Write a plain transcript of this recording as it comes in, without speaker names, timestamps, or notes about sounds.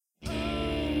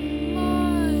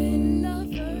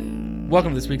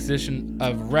Welcome to this week's edition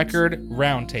of Record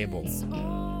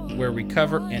Roundtable, where we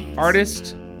cover an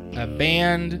artist, a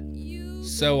band,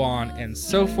 so on and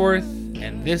so forth.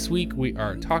 And this week we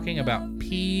are talking about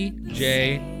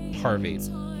P.J. Harvey.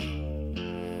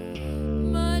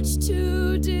 Much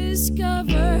to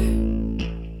discover.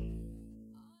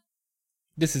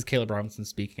 This is Caleb Robinson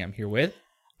speaking. I'm here with...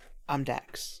 I'm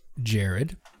Dax.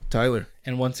 Jared. Tyler.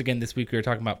 And once again, this week we are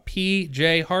talking about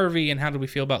P.J. Harvey and how do we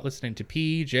feel about listening to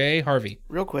P.J. Harvey.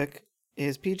 Real quick,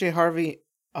 is PJ Harvey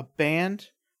a band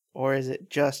or is it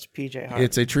just PJ Harvey?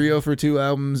 It's a trio for 2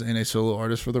 albums and a solo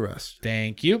artist for the rest.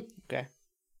 Thank you. Okay.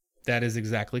 That is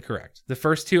exactly correct. The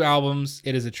first 2 albums,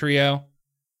 it is a trio.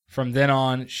 From then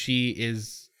on, she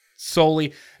is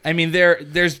solely... I mean,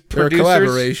 there's producers... There are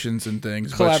collaborations and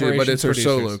things, but it's her producers.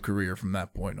 solo career from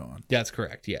that point on. That's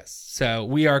correct, yes. So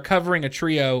we are covering a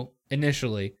trio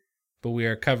initially, but we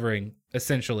are covering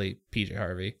essentially PJ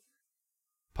Harvey,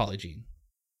 Polly Jean.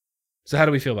 So how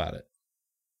do we feel about it?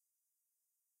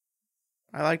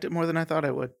 I liked it more than I thought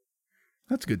I would.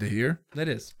 That's good to hear. That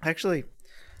is. Actually,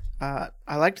 I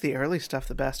liked the early stuff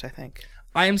the best, I think.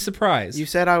 I am surprised. You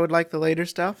said I would like the later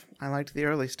stuff. I liked the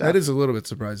early stuff. That is a little bit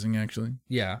surprising, actually.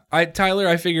 Yeah. Tyler,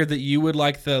 I figured that you would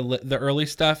like the early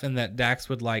stuff and that Dax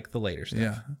would like the later stuff.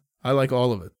 Yeah. I like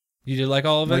all of it. You did like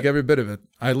all of it? Like every bit of it.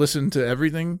 I listened to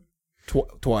everything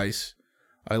twice.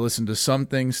 I listened to some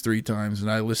things 3 times, and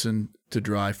I listened to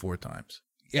Dry 4 times.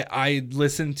 Yeah, I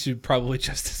listened to probably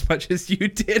just as much as you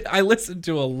did. I listened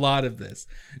to a lot of this.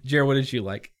 Jared, what did you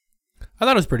like? I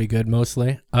thought it was pretty good,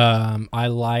 mostly. I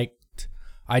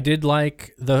did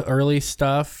like the early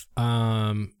stuff.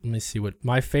 Let me see what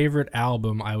my favorite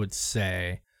album I would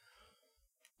say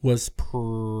was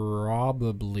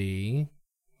probably.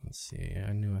 Let's see.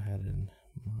 I knew I had it in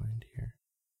mind here.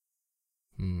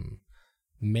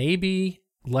 Maybe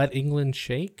Let England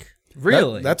Shake.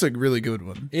 Really? That's a really good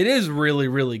one. It is really,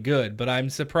 really good, but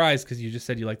I'm surprised because you just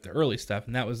said you liked the early stuff,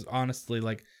 and that was honestly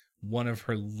like one of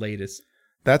her latest.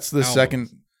 That's the albums. second.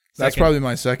 That's probably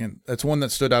my second. That's one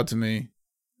that stood out to me.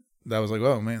 That was like,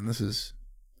 oh man, this is.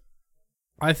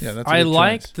 I good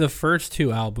liked choice. the first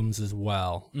 2 albums as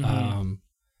well. Mhm.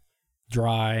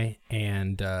 Dry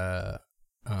and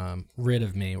Rid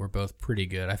of Me were both pretty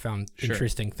good. I found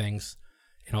interesting things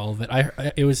in all of it.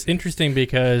 It was interesting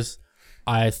because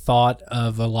I thought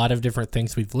of a lot of different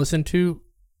things we've listened to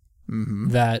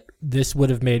that this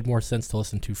would have made more sense to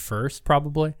listen to first,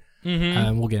 probably.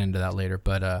 We'll get into that later.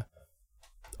 But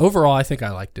overall, I think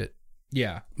I liked it.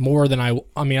 Yeah. More than I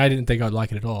mean, I didn't think I would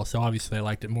like it at all. So obviously I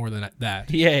liked it more than that.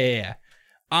 Yeah.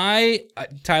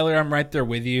 Tyler, I'm right there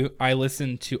with you. I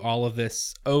listened to all of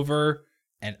this over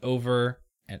and over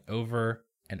and over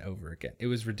and over again. It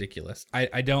was ridiculous.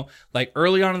 I don't like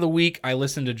early on in the week, I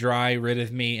listened to Dry, Rid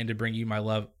of Me, and To Bring You My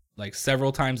Love like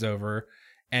several times over.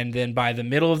 And then by the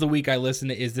middle of the week, I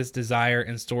listened to Is This Desire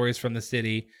and Story from the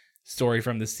Sea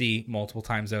multiple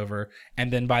times over.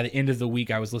 And then by the end of the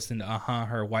week, I was listening to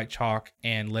Her, White Chalk,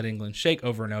 and Let England Shake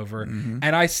over and over.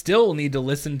 And I still need to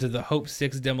listen to the Hope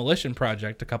 6 Demolition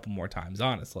Project a couple more times,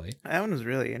 honestly. That one was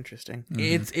really interesting.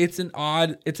 It's an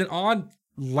odd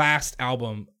last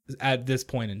album at this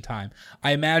point in time.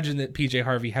 I imagine that PJ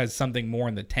Harvey has something more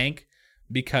in the tank,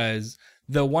 because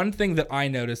the one thing that I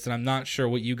noticed, and I'm not sure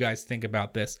what you guys think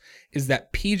about this, is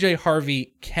that PJ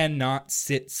Harvey cannot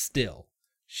sit still.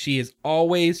 She is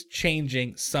always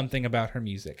changing something about her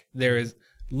music. There is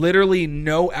literally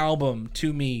no album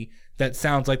to me that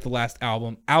sounds like the last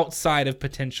album outside of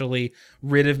potentially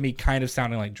Rid of Me kind of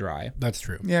sounding like Dry. That's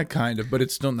true. Yeah, kind of, but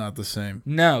it's still not the same.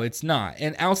 No, it's not.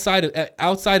 And outside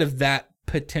of that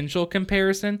potential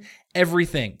comparison,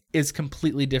 everything is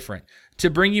completely different. To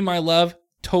Bring You My Love,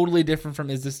 totally different from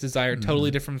Is This Desire,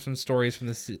 totally different from Stories from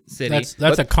the City.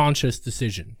 That's a conscious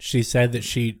decision. She said that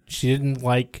she didn't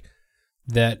like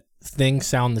that things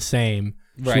sound the same.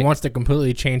 Right. She wants to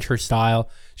completely change her style.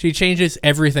 She changes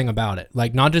everything about it.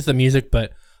 Like not just the music,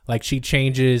 but like she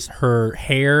changes her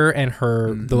hair and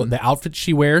her the outfit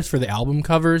she wears for the album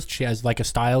covers. She has like a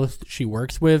stylist she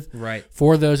works with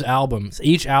for those albums.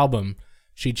 Each album,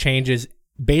 she changes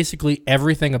basically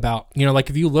everything about, like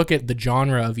if you look at the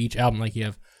genre of each album, like you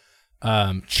have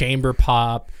chamber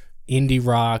pop, indie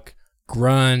rock,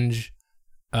 grunge,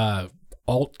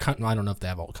 alt country. I don't know if they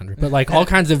have alt country, but like all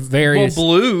kinds of various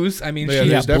blues. I mean,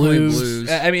 there's definitely blues.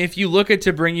 I mean, if you look at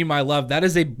To Bring You My Love, that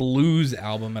is a blues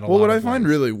album. At a well, lot what I of find ways.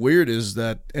 really weird is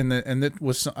that, and it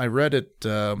was, I read it.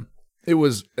 It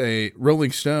was a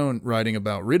Rolling Stone writing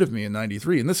about Rid of Me in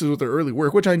 '93, and this is with their early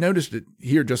work, which I noticed it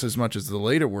here just as much as the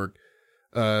later work.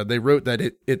 They wrote that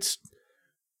it's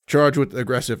charged with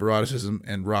aggressive eroticism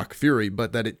and rock fury,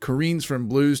 but that it careens from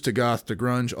blues to goth to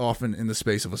grunge, often in the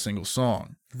space of a single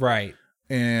song. Right.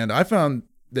 And I found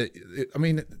that,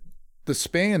 the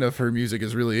span of her music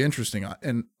is really interesting.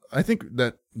 And I think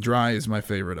that Dry is my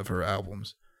favorite of her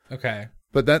albums. Okay.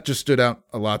 But that just stood out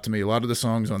a lot to me. A lot of the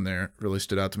songs on there really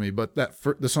stood out to me. But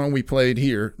the song we played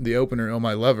here, the opener, "Oh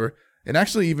My Lover," it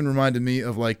actually even reminded me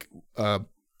of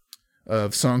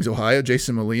of Songs Ohio,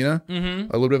 Jason Molina,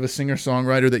 a little bit of a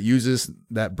singer-songwriter that uses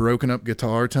that broken up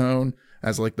guitar tone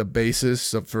as like the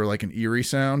basis for like an eerie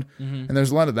sound. And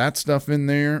there's a lot of that stuff in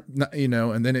there,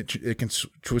 and then it can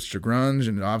switch to grunge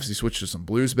and obviously switch to some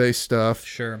blues-based stuff.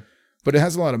 Sure. But it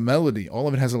has a lot of melody. All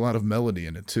of it has a lot of melody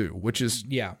in it too, which is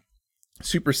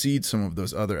supersedes some of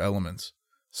those other elements.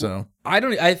 So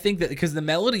I think that because the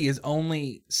melody is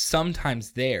only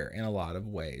sometimes there in a lot of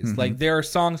ways. Like there are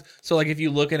songs. So like if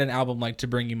you look at an album like "To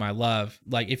Bring You My Love,"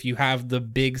 like if you have the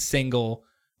big single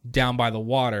 "Down by the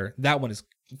Water," that one is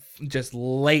just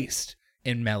laced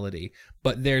in melody.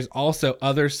 But there's also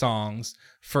other songs,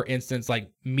 for instance,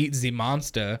 like "Meet the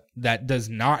Monster," that does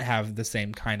not have the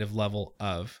same kind of level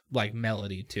of like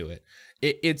melody to it.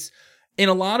 It's in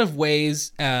a lot of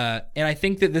ways, and I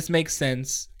think that this makes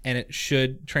sense, and it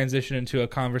should transition into a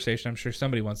conversation I'm sure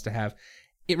somebody wants to have.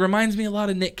 It reminds me a lot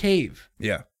of Nick Cave.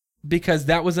 yeah. Because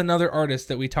that was another artist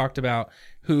that we talked about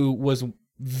who was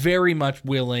very much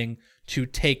willing to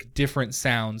take different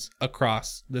sounds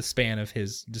across the span of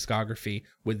his discography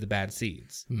with the Bad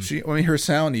Seeds. Her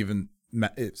sound even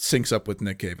it syncs up with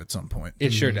Nick Cave at some point.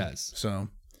 It sure does. So,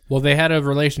 Well, they had a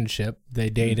relationship. They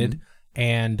dated.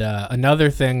 And another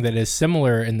thing that is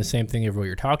similar in the same thing of what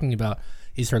you're talking about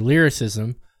is her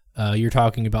lyricism. You're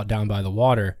talking about "Down by the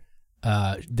Water."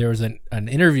 There was an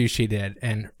interview she did,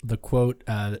 and the quote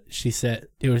she said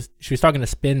she was talking to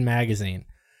Spin magazine,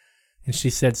 and she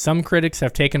said, "Some critics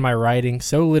have taken my writing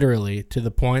so literally to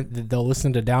the point that they'll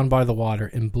listen to "Down by the Water"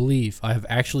 and believe I have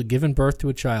actually given birth to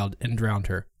a child and drowned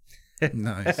her."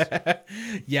 nice.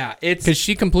 Yeah, it's Because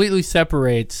she completely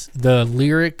separates the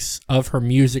lyrics of her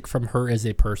music from her as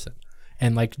a person.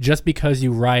 And like, just because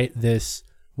you write this,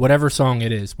 whatever song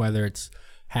it is, whether it's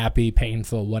happy,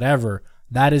 painful, whatever,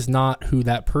 that is not who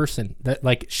that person, that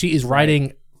like she is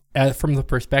writing from the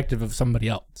perspective of somebody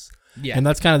else. Yeah. And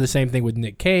that's kind of the same thing with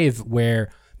Nick Cave,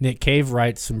 where Nick Cave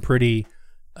writes some pretty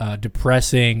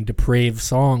depressing, depraved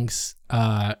songs.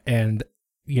 And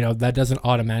that doesn't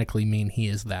automatically mean he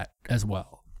is that as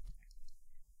well.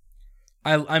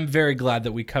 I'm very glad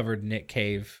that we covered Nick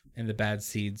Cave and the Bad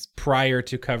Seeds prior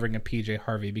to covering a PJ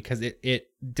Harvey, because it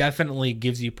definitely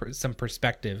gives you some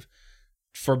perspective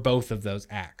for both of those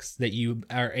acts, that you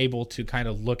are able to kind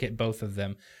of look at both of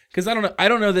them. Because I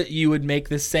don't know that you would make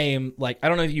the same, like, I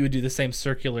don't know if you would do the same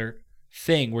circular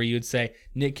thing where you would say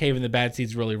Nick Cave and the Bad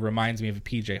Seeds really reminds me of a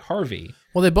PJ Harvey.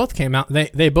 Well, they both came out,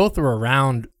 they both were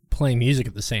around playing music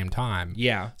at the same time.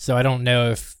 Yeah. So I don't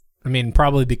know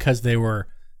probably because they were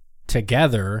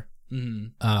together,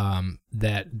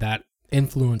 that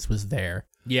influence was there.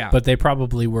 Yeah. But they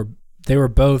probably were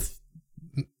both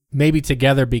maybe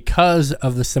together because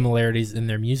of the similarities in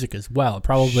their music as well. It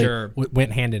probably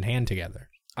went hand in hand together.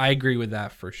 I agree with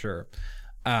that for sure.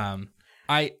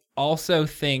 I also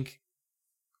think,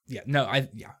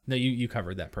 you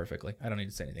covered that perfectly. I don't need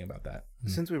to say anything about that.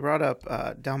 Since we brought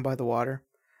up "Down by the Water,"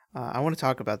 I want to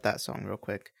talk about that song real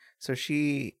quick. So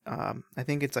she, I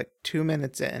think it's like 2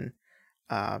 minutes in,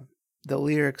 the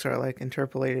lyrics are like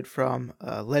interpolated from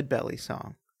a Leadbelly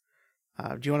song.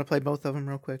 Do you want to play both of them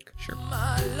real quick? Sure.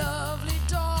 My lovely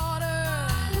daughter,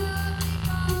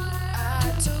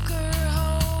 I took her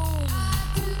home.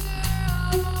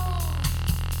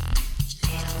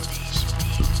 Little fish,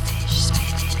 big fish,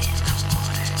 swimming in the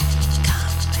water.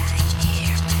 Come back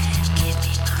here, man, give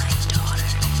me my daughter.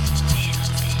 Little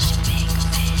fish, big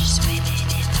fish,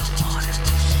 swimming in the water.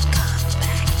 Come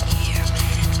back here,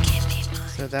 man, give me my.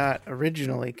 So that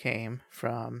originally came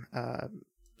from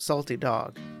Salty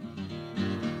Dog.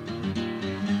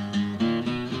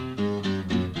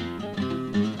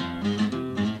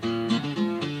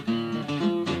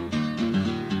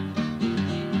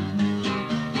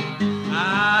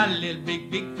 Little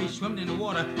big fish swimming in the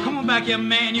water. Come on back here,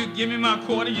 man. You give me my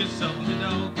quarter. You're something to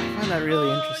know. I find that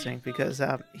really interesting because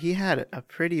he had a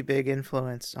pretty big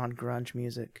influence on grunge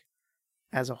music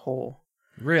as a whole.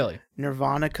 Really?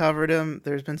 Nirvana covered him.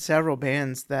 There's been several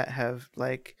bands that have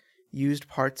like used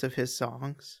parts of his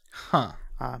songs. Huh.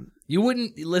 You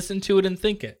wouldn't listen to it and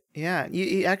think it. Yeah.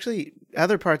 He actually,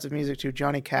 other parts of music too.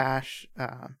 Johnny Cash,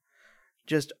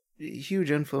 just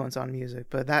huge influence on music.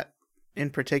 But that in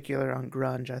particular on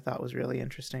grunge, I thought was really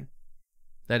interesting.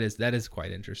 That is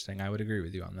quite interesting. I would agree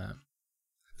with you on that.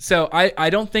 So I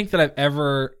don't think that I've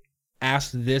ever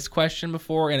asked this question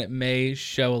before, and it may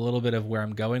show a little bit of where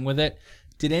I'm going with it.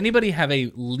 Did anybody have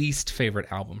a least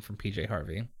favorite album from PJ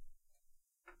Harvey?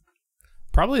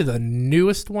 Probably the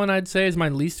newest one I'd say is my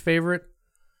least favorite.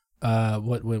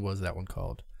 What was that one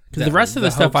called? Because the rest of the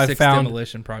stuff Hope I 6 found,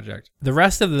 Demolition Project. the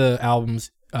rest of the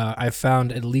albums, I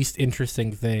found at least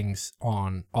interesting things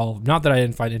on all. Not that I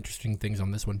didn't find interesting things on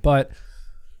this one, but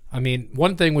I mean,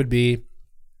 one thing would be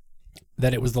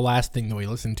that it was the last thing that we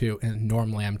listened to, and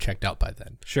normally I'm checked out by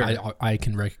then. Sure. I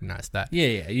can recognize that.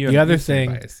 Yeah. The other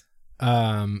thing,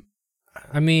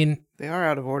 I mean, They are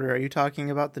out of order. Are you talking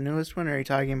about the newest one, or are you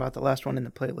talking about the last one in the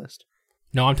playlist?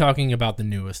 no, I'm talking about the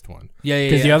newest one. Yeah.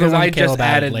 'Cause the other one I just Caleb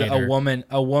added added later.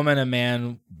 a woman, a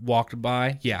man walked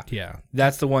by. Yeah. Yeah.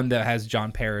 That's the one that has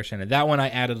John Parrish in it. That one I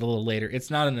added a little later.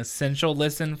 It's not an essential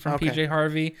listen from Okay. PJ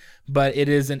Harvey, but it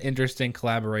is an interesting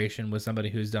collaboration with somebody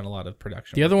who's done a lot of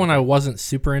production. The other one I wasn't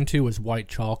super into was White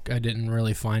Chalk. I didn't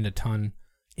really find a ton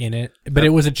in it, but it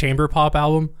was a chamber pop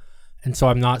album, and so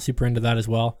I'm not super into that as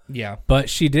well. Yeah. But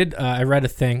she did. I read a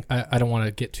thing. I don't want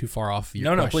to get too far off your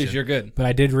No, question, please, you're good. But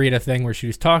I did read a thing where she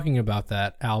was talking about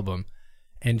that album,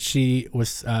 and she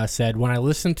was said, when I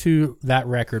listen to that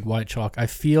record, White Chalk, I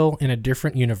feel in a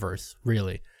different universe,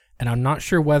 really. And I'm not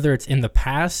sure whether it's in the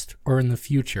past or in the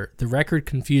future. The record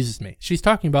confuses me. She's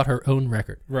talking about her own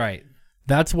record. Right.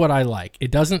 That's what I like. It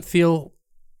doesn't feel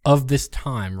of this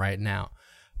time right now,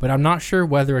 but I'm not sure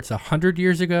whether it's 100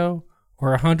 years ago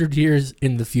or 100 years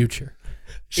in the future.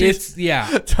 She's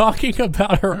talking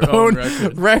about her own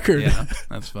record. Yeah,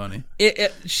 that's funny.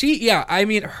 I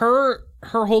mean, her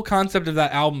whole concept of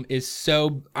that album is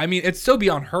so, I mean, it's so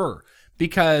beyond her,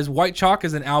 because White Chalk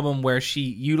is an album where she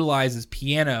utilizes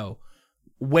piano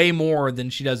way more than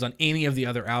she does on any of the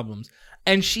other albums.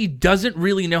 And she doesn't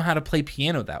really know how to play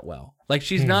piano that well. Like,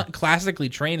 she's not classically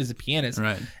trained as a pianist.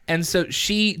 Right. And so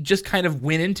she just kind of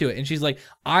went into it, and she's like,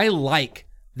 I like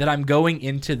that I'm going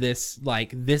into this,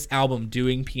 like, this album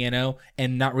doing piano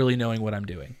and not really knowing what I'm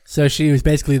doing. So she was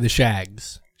basically the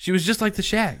Shags. She was just like the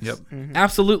Shags. Yep.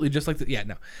 Absolutely, just like the,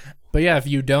 no. But yeah, if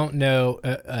you don't know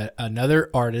another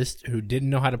artist who didn't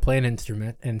know how to play an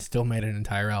instrument and still made an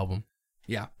entire album.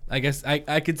 Yeah, I guess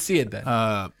I could see it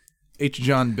then. H.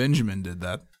 John Benjamin did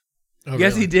that. Oh,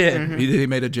 Yes, really? he did. He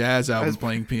made a jazz album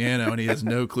playing piano, and he has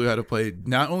no clue how to play.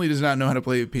 Not only does not know how to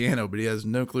play piano, but he has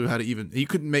no clue how to even. He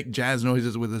couldn't make jazz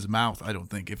noises with his mouth. I don't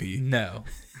think if he. No.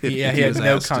 If He he had was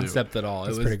no asked to. concept at all.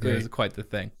 That's It pretty was great. quite the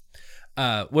thing.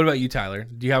 What about you, Tyler?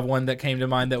 Do you have one that came to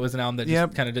mind that was an album that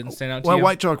just kind of didn't stand out to Well, you?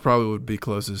 White Chalk probably would be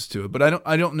closest to it, but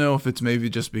I don't know if it's maybe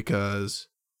just because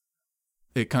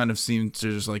it kind of seemed to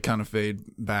just like kind of fade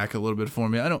back a little bit for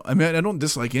me. I don't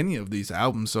dislike any of these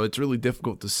albums, so it's really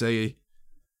difficult to say,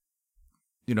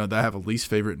 that I have a least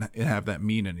favorite and have that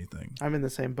mean anything. I'm in the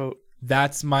same boat.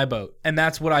 That's my boat, and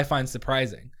that's what I find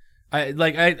surprising. I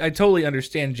totally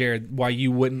understand, Jared, why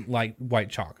you wouldn't like White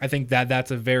Chalk. I think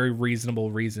that's a very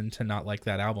reasonable reason to not like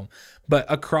that album. But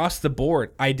across the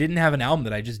board, I didn't have an album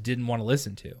that I just didn't want to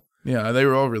listen to. Yeah, they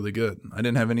were all really good. I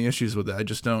didn't have any issues with it. I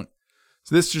just don't.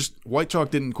 So White Chalk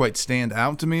didn't quite stand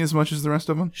out to me as much as the rest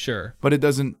of them. Sure. But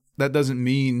that doesn't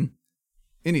mean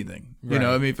anything. Right.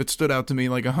 I mean, if it stood out to me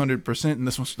like 100% and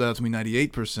this one stood out to me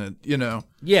 98%,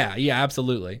 Yeah,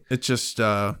 absolutely. it's just,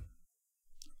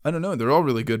 I don't know. They're all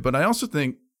really good. But I also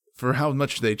think for how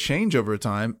much they change over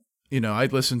time, I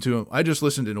listened to them. I just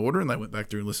listened in order and I went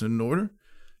back through and listened in order,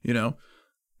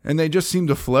 and they just seem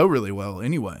to flow really well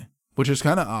anyway, which is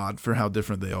kind of odd for how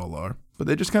different they all are, but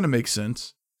they just kind of make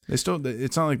sense. It's not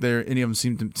like any of them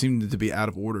seem to be out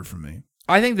of order for me.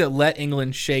 I think that Let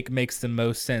England Shake makes the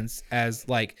most sense as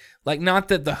like not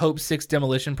that the Hope 6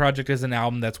 Demolition Project is an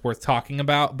album that's worth talking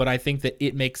about, but I think that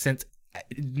it makes sense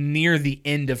near the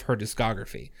end of her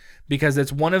discography because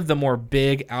it's one of the more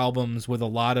big albums with a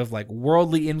lot of like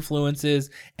worldly influences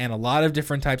and a lot of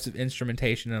different types of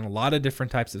instrumentation and a lot of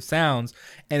different types of sounds.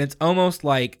 And it's almost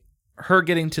like her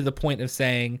getting to the point of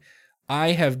saying,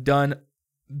 I have done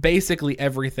basically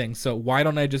everything, so why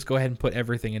don't I just go ahead and put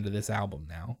everything into this album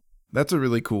now? That's a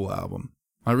really cool album.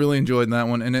 I really enjoyed that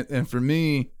one. And for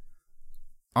me,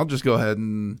 I'll just go ahead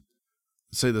and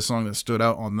say the song that stood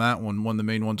out on that one of the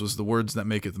main ones was The Words That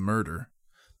Maketh Murder.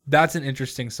 That's an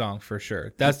interesting song for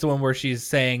sure. That's the one where she's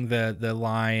saying the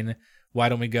line, why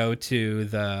don't we go to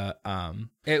the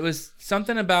it was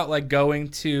something about like going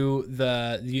to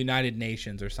the United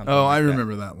Nations or something. Oh, like I that.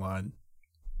 remember that line.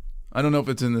 I don't know if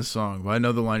it's in this song, but I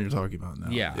know the line you're talking about now.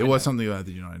 Yeah, It was something about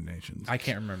the United Nations. I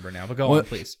can't remember now, but go on,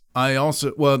 please.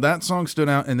 That song stood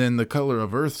out, and then The Color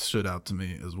of Earth stood out to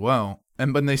me as well.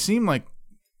 But they seem like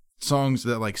songs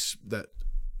that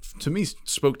to me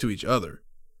spoke to each other.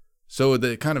 So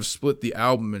they kind of split the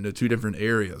album into two different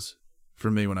areas for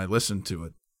me when I listened to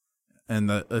it. And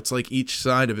it's like each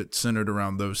side of it centered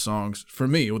around those songs for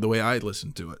me, the way I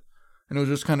listened to it. And it was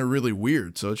just kind of really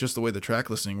weird. So it's just the way the track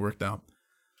listing worked out.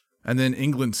 And then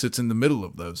England sits in the middle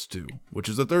of those two, which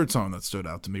is the third song that stood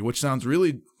out to me, which sounds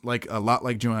really like a lot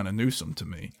like Joanna Newsom to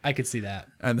me. I could see that.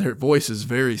 And her voice is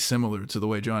very similar to the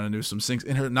way Joanna Newsom sings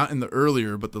in her, not in the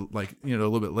earlier, but the like, a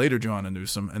little bit later Joanna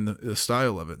Newsom, and the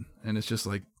style of it. And it's just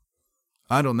like,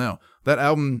 I don't know. That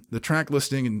album, the track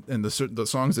listing and the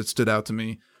songs that stood out to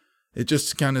me, it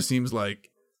just kind of seems like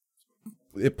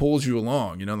it pulls you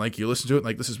along, like you listen to it,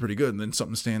 like this is pretty good, and then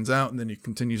something stands out, and then it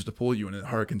continues to pull you, and it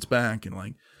harkens back, and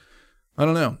like, I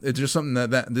don't know. It's just something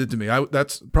that did to me.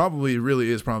 That's probably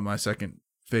my second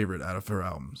favorite out of her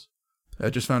albums. I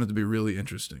just found it to be really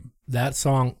interesting. That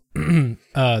song,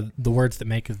 The Words That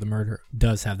Make Us the Murder,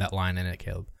 does have that line in it,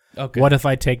 Caleb. Okay. What if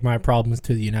I take my problems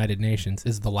to the United Nations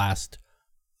is the last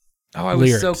Oh, I was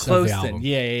so lyrics of close the then. album.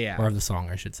 Yeah. Or of the song,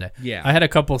 I should say. Yeah. I had a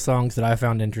couple songs that I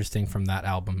found interesting from that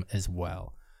album as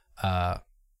well. I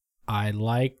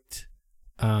liked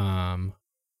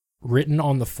Written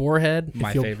on the Forehead.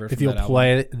 My favorite If from you'll that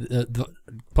play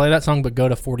play that song, but go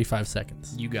to 45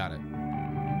 seconds. You got it.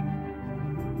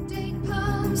 Take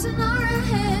palms in our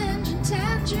hand and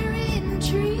tangerine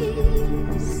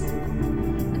trees,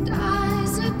 and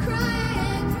eyes are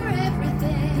crying for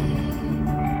everything.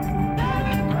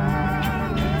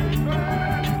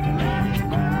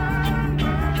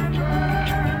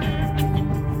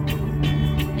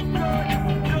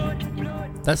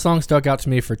 That song stuck out to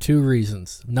me for two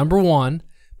reasons. Number one,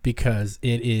 because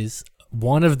it is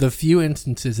one of the few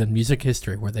instances in music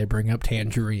history where they bring up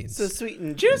tangerines. So sweet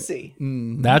and juicy.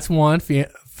 That's one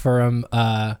from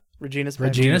Regina Spektor.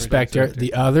 Regina Spektor.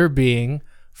 The other being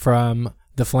from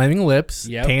The Flaming Lips,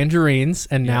 Yep. Tangerines,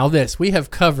 and now this. We have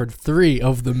covered three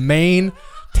of the main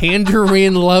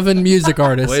tangerine-loving music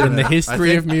artists Wait a in the minute.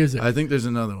 history of music. I think there's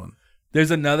another one.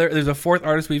 There's a fourth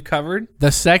artist we've covered.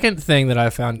 The second thing that I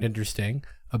found interesting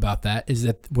about that is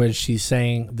that when she's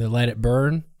saying the Let It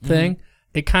Burn thing,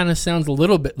 it kind of sounds a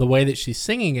little bit, the way that she's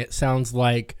singing it sounds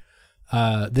like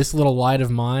This Little Light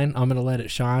of Mine, I'm going to let it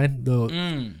shine.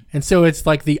 And so it's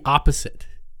like the opposite.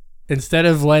 Instead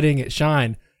of letting it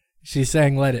shine, she's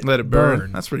saying let it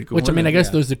burn. That's pretty cool. Which, I mean, I guess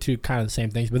Yeah. those are two kind of the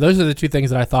same things. But those are the two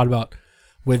things that I thought about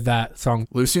with that song.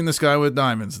 Lucy in the Sky with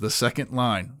Diamonds, the second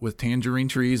line, with tangerine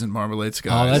trees and marmalade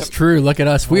skies. Oh, that's true. Look at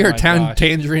us. We Oh are my gosh.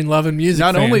 tangerine-loving music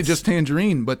Not fans. only just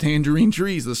tangerine, but tangerine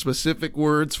trees, the specific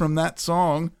words from that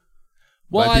song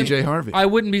by PJ Harvey. I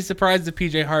wouldn't be surprised if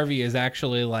PJ Harvey is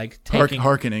actually like taking.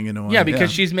 Harkening in a way. Yeah,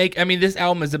 because she's this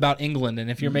album is about England,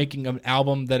 and if you're making an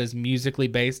album that is musically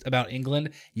based about England,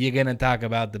 you're gonna talk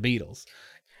about the Beatles.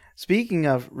 Speaking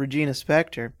of Regina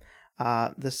Spektor,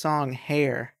 the song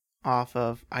Hair off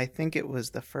of, I think it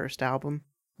was the first album.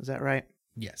 Is that right?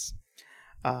 Yes.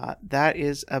 That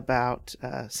is about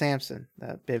Samson,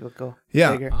 that biblical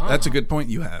Yeah, figure. that's a good point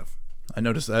you have. I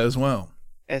noticed that as well.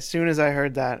 As soon as I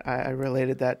heard that, I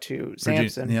related that to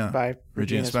Samson by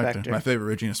Regina Spektor. My favorite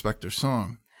Regina Spektor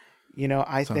song. I Song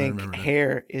I think remembered it.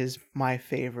 Hair is my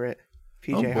favorite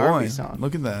PJ Oh boy, Harvey song.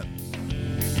 look at that.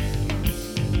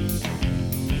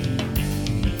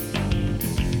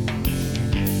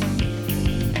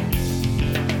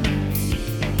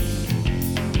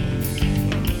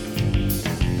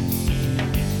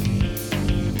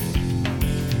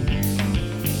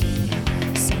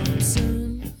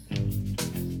 Samson,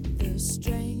 the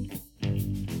strength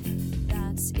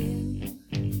that's in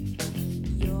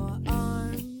your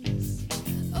arms.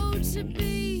 Oh, to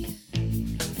be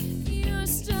your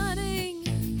stunning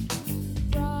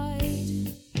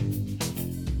bride.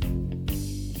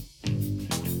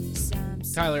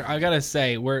 Samson. Tyler, I gotta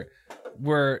say, we're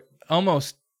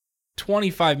almost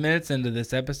 25 minutes into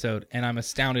this episode, and I'm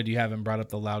astounded you haven't brought up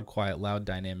the loud, quiet, loud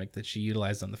dynamic that she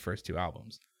utilized on the first two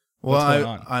albums. What's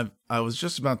going on? I was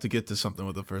just about to get to something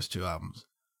with the first two albums,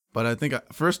 but I think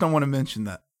first I want to mention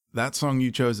that song you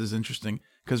chose is interesting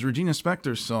because Regina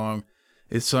Spektor's song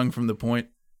is sung from the point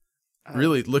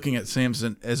really looking at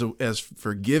Samson as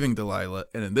forgiving Delilah,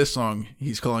 and in this song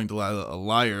he's calling Delilah a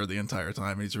liar the entire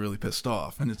time. And he's really pissed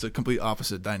off, and it's a complete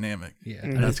opposite dynamic. Yeah.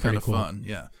 And that's kind of pretty cool. fun.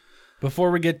 Yeah.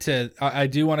 Before we get to, I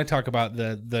do want to talk about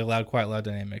the loud, quiet, loud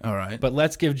dynamic. All right. But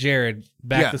let's give Jared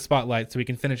back Yeah. the spotlight so we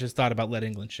can finish his thought about Let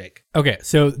England Shake. Okay,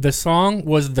 so the song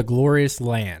was The Glorious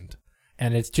Land,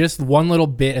 and it's just one little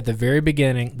bit at the very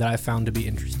beginning that I found to be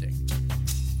interesting.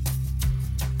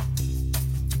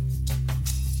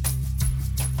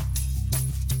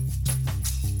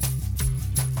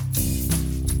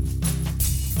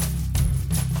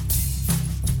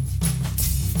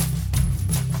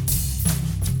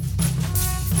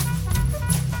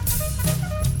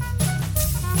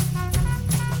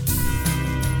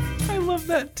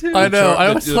 that too. I know. chart- I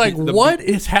the- was the- like, the- what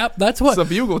is happening? That's what It's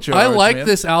a bugle charge, I like man.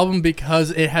 this album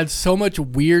because it had so much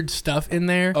weird stuff in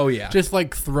there. Oh, yeah. just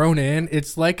like thrown in.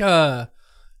 It's like an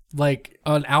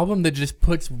album that just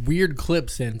puts weird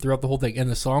clips in throughout the whole thing, and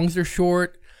the songs are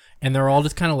short, and they're all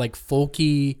just kind of like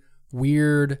folky,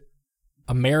 weird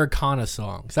Americana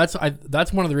songs. That's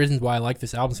one of the reasons why I like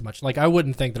this album so much. Like, I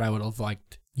wouldn't think that I would have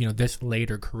liked this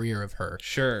later career of her.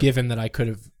 Sure. Given that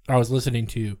I was listening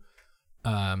to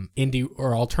indie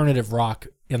or alternative rock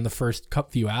in the first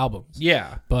few albums.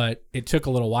 Yeah. But it took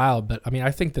a little while. But I mean,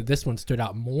 I think that this one stood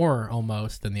out more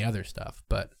almost than the other stuff.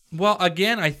 But Well,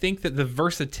 again, I think that the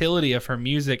versatility of her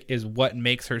music is what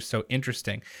makes her so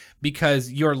interesting,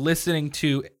 because you're listening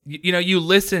to, you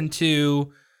listen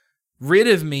to Rid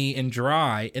of Me and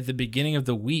Dry at the beginning of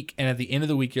the week, and at the end of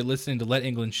the week, you're listening to Let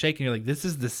England Shake, and you're like, this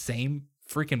is the same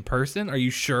freaking person? Are you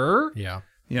sure? yeah.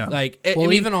 Yeah. Like,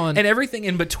 Well, even on- and everything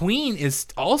in between is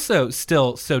also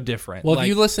still so different. Well, like, if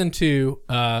you listen to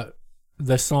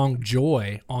the song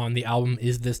Joy on the album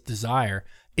Is This Desire,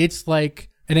 it's like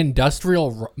an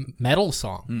industrial metal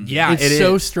song. Yeah, it's it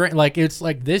so is. strange. Like, it's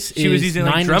like this She is was using,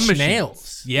 like, Nine drum Inch machines.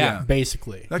 Nails. Yeah.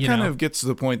 Basically. That you kind know? of gets to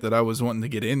the point that I was wanting to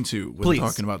get into with Please.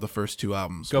 talking about the first two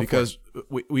albums, Go for because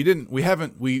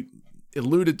we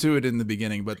alluded to it in the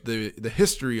beginning, but the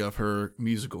history of her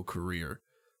musical career,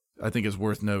 I think, is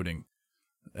worth noting.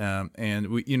 And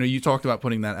you talked about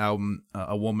putting that album,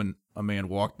 A Woman, a Man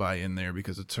Walked By, in there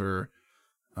because it's her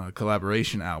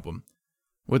collaboration album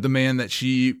with the man that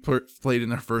she played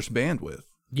in her first band with.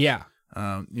 yeah.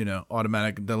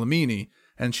 Automatic Delamini,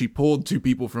 and she pulled two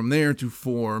people from there to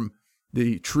form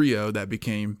the trio that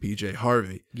became PJ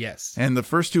Harvey. Yes. And the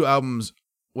first two albums,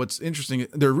 what's interesting,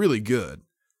 they're really good.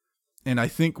 And I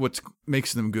think what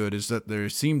makes them good is that there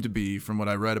seem to be, from what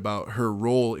I read about her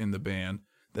role in the band,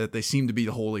 that they seem to be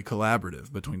wholly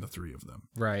collaborative between the three of them,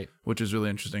 Right. which is really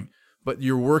interesting. But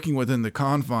you're working within the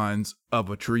confines of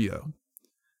a trio,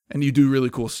 and you do really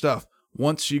cool stuff.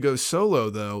 Once she goes solo,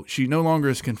 though, she no longer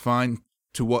is confined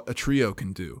to what a trio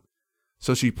can do.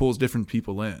 So she pulls different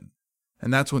people in.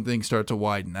 And that's when things start to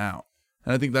widen out.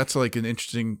 And I think that's like the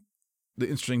interesting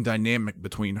dynamic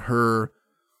between her,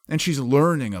 and she's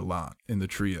learning a lot in the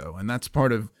trio. And that's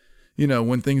part of,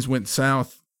 when things went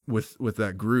south with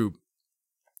that group,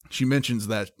 she mentions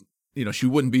that, she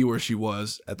wouldn't be where she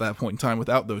was at that point in time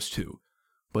without those two,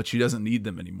 but she doesn't need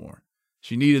them anymore.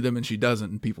 She needed them and she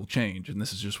doesn't, and people change. And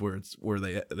this is just where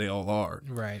they all are.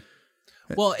 Right.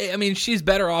 Well, I mean, she's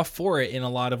better off for it in a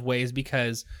lot of ways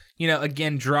because,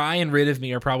 again, Dry and Rid of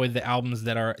Me are probably the albums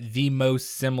that are the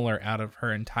most similar out of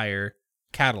her entire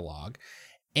catalog.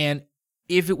 And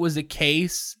if it was a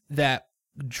case that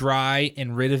Dry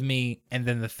and Rid of Me and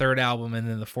then the third album and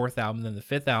then the fourth album and then the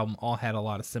fifth album all had a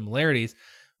lot of similarities,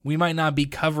 we might not be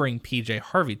covering PJ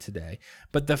Harvey today.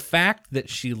 But the fact that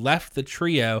she left the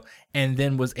trio and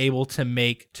then was able to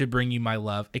make To Bring You My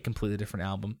Love a completely different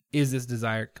album, Is This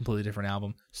Desire, completely different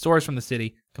album, Stories from the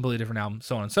City, completely different album,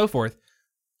 so on and so forth.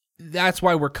 That's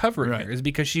why we're covering Right. her, is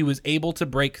because she was able to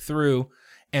break through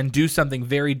and do something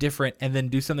very different and then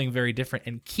do something very different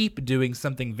and keep doing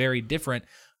something very different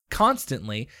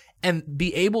constantly and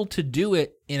be able to do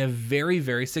it in a very,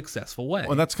 very successful way.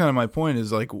 Well, that's kind of my point,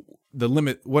 is like the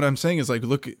limit. What I'm saying is like,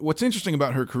 look, what's interesting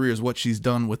about her career is what she's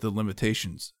done with the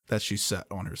limitations that she set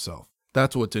on herself.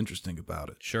 That's what's interesting about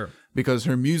it. Sure. Because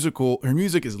her music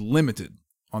is limited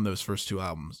on those first two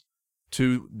albums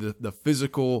to the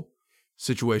physical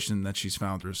situation that she's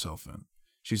found herself in.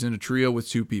 She's in a trio with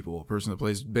two people, a person that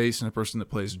plays bass and a person that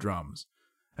plays drums.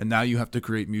 And now you have to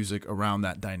create music around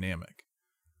that dynamic.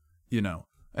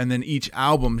 And then each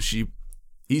album she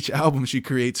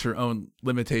creates her own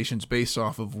limitations based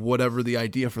off of whatever the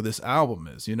idea for this album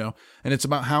is, and it's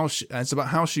about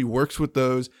how she works with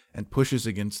those and pushes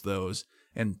against those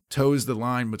and toes the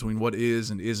line between what is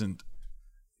and isn't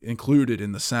included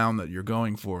in the sound that you're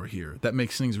going for here. That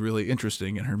makes things really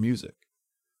interesting in her music.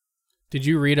 Did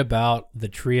you read about the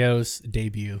trio's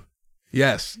debut?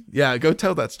 Yes. Yeah, go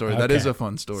tell that story. That is Okay. a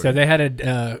fun story. So they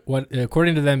had what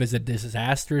according to them is a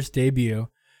disastrous debut,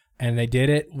 and they did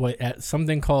it at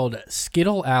something called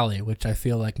Skittle Alley, which I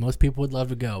feel like most people would love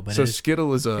to go. But So it's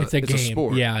Skittle is a game. a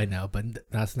sport. Yeah, I know, but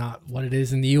that's not what it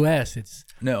is in the U.S. It's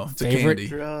No, it's a Favorite candy.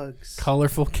 Drugs.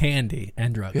 colorful candy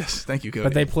and drugs. Yes, thank you, Cody.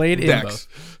 But they played in Dex.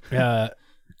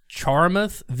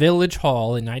 Charmouth Village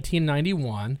Hall in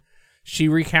 1991. She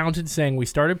recounted saying, "We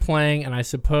started playing, and I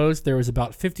suppose there was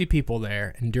about 50 people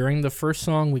there. And during the first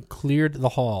song, we cleared the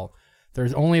hall.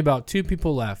 There's only about 2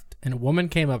 people left, and a woman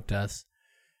came up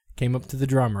to the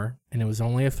drummer, and it was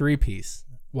only a 3-piece.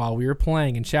 While we were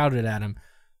playing and shouted at him,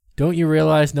 'Don't you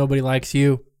realize nobody likes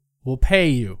you?' We'll pay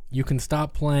you. You can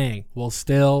stop playing. We'll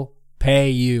still pay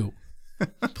you.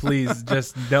 Please,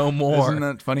 just no more. Isn't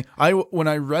that funny? When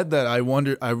I read that, I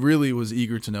really was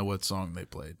eager to know what song they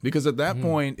played, because at that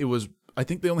point it was, I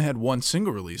think they only had one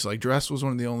single release. Like Dress was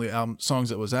one of the only songs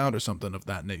that was out or something of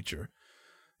that nature.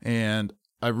 And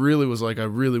I really was like, I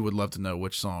really would love to know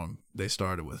which song they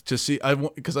started with, to see,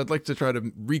 because I'd like to try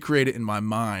to recreate it in my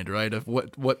mind, right? Of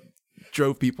what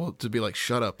drove people to be like,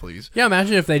 shut up, please. Yeah,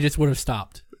 imagine if they just would have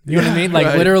stopped. You know what I mean? Like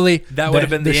right. literally, That would have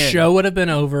been the the end. show would have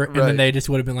been over, and Right. then they just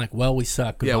would have been like, "Well, we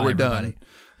suck. Goodbye, Yeah, we're everybody." done.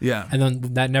 Yeah, And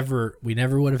then we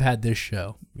never would have had this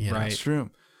show. You know? Right. that's true.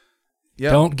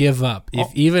 Yeah, Don't give up.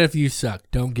 Even if you suck,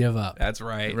 don't give up. That's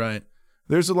right. right.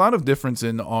 There's a lot of difference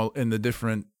in the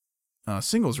different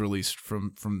singles released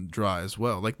from Dry as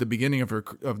well. Like the beginning of her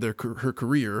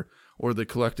career, or the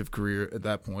collective career at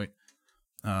that point,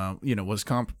 was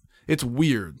It's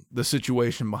weird, the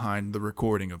situation behind the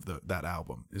recording of that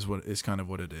album is kind of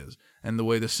what it is, and the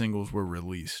way the singles were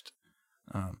released,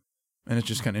 and it's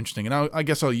just kind of interesting. And I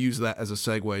guess I'll use that as a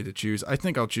segue to choose. I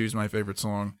think I'll choose my favorite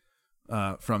song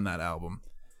from that album,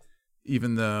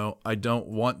 even though I don't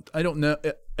know.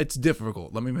 It's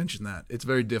difficult. Let me mention that it's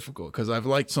very difficult because I've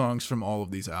liked songs from all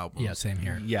of these albums. Yeah, same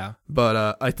here. Yeah.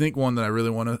 But I think one that I really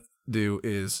want to do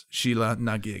is Sheila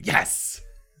Nagig. Yes.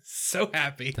 So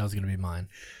happy. That was gonna be mine.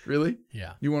 Really?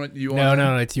 Yeah. You want?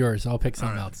 No, it's yours. I'll pick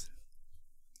something All right. else.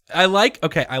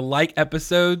 I like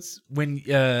episodes when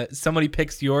somebody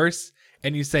picks yours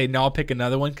and you say, no, I'll pick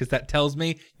another one, because that tells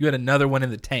me you had another one in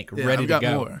the tank Yeah, ready I've got to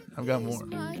go. more. I've got more.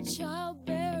 My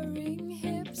childbearing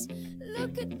hips.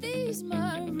 Look at these,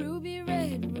 my ruby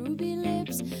red, ruby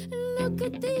lips. Look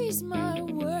at these, my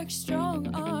work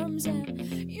strong arms. And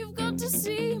you've got to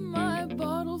see my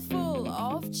bottle full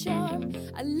of charm.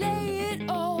 I lay it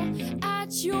all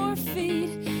at your feet.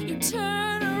 You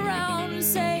turn around and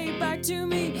say back to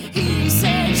me. He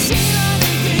said, Sheila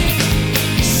Nagig,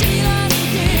 Sheila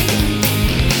Nagig.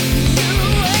 You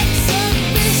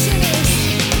exhibitionist.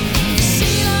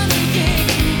 Sheila Nagig,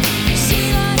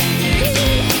 Sheila Nagig.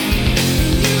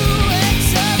 You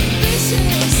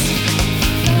exhibitionist.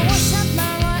 Gonna wash that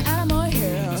man right out of my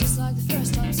hair, just like the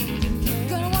first time, so you didn't care.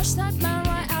 Gonna wash that man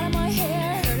right out of my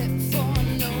hair. Heard it before,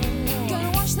 no more.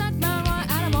 Gonna wash that man right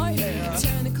out of my hair.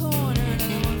 Turn the corner,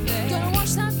 another one there. Gonna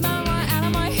wash that man right out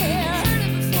of my hair. Heard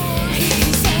it before.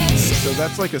 He said, So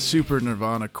that's like a super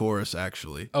Nirvana chorus,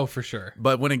 actually. Oh, for sure.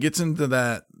 But when it gets into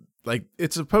that, like,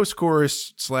 it's a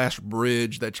post-chorus /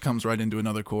 bridge that comes right into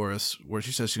another chorus where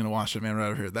she says she's gonna wash that man right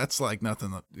over here. That's like nothing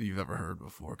that you've ever heard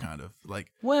before, kind of like.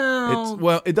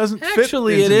 It doesn't fit.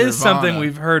 Actually, it into is something Nirvana,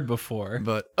 we've heard before.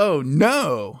 But oh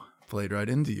no, played right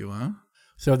into you, huh?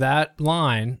 So that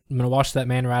line, I'm gonna wash that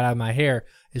man right out of my hair,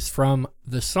 is from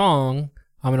the song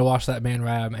I'm gonna wash that man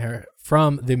right out of my hair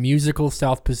from the musical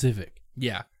South Pacific.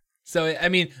 Yeah. So, I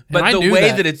mean, but I the knew way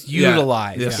that. that it's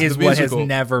utilized Yeah. is The what has musical-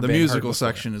 never the been musical heard before.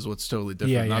 section is what's totally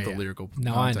different, Yeah, not the yeah. lyrical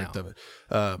No, I content know. of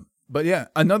it. But yeah,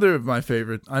 another of my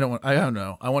favorite. I don't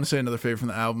know. I want to say another favorite from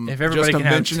the album. If everybody just to can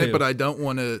have mention it, two. but I don't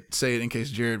want to say it in case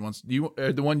Jared wants. The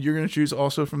one you're going to choose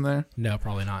also from there. No,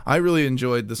 probably not. I really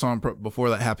enjoyed the song before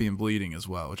that, "Happy and Bleeding" as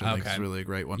well, which I think Okay. is really a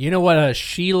great one. You know what a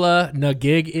Sheila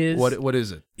Nagig is? What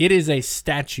is it? It is a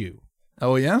statue.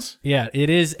 Oh yes, Yeah,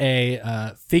 it is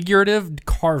a figurative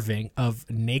carving of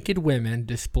naked women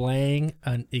displaying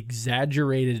an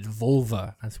exaggerated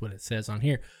vulva. That's what it says on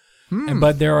here.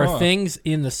 But there are things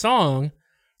in the song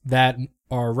that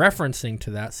are referencing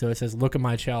to that. So it says, "Look at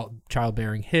my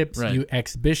childbearing hips, Right. you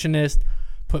exhibitionist.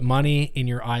 Put money in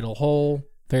your idle hole."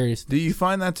 Various. do you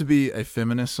find that to be a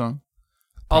feminist song?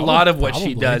 A lot of what she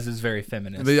Probably. does is very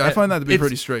feminist. I find that to be It's-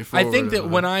 pretty straightforward. I think that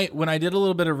when I did a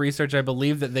little bit of research, I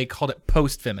believe that they called it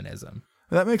post-feminism.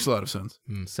 that makes a lot of sense.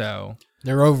 So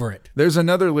They're over it. There's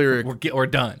another lyric we're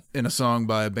done. in a song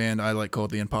by a band I like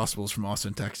called The Impossibles from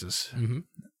Austin, Texas,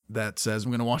 that says,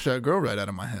 "I'm going to wash that girl right out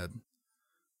of my head."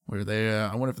 Where they,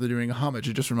 I wonder if they're doing a homage.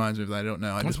 It just reminds me of that. I don't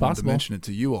know. I That's just wanted to possible. mention it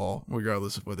to you all,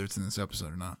 regardless of whether it's in this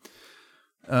episode or not.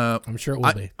 I'm sure it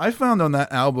will be. I found on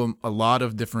that album a lot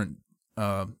of different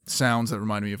sounds that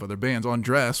reminded me of other bands. On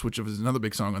Dress, which was another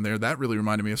big song on there, that really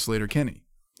reminded me of Slater Kenny,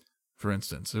 for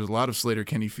instance. There's a lot of Slater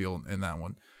Kenny feel in that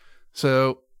one.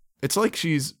 So it's like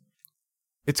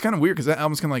it's kind of weird because that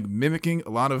album's kind of like mimicking a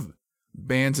lot of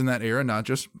bands in that era, not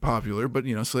just popular, but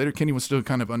Slater Kenny was still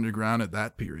kind of underground at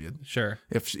that period. Sure.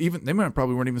 If even they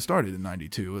probably weren't even started in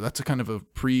 '92. That's a kind of a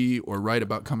pre or right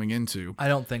about coming into. I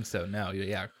don't think so. No.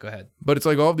 Yeah. Go ahead. But it's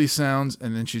like all of these sounds,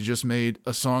 and then she just made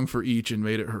a song for each and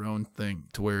made it her own thing,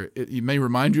 to where it may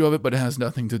remind you of it, but it has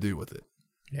nothing to do with it.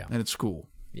 Yeah. And it's cool.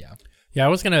 Yeah.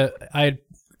 Yeah, I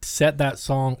set that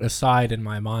song aside in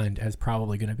my mind as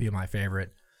probably going to be my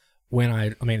favorite. When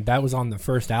I mean, that was on the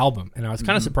first album, and I was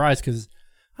kind of surprised because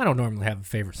I don't normally have a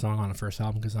favorite song on the first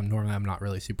album because I'm not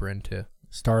really super into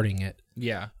starting it.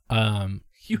 Yeah. Um,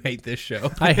 You hate this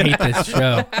show. I hate this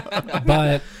show,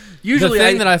 but Usually, the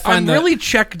thing that I find I'm that- really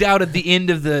checked out at the end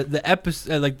of the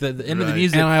episode, like the end of the Right.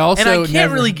 music, And I also can't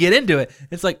never- really get into it.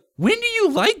 It's like, when do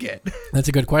you like it? that's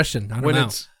a good question. I don't When know.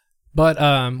 it's But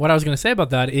what I was going to say about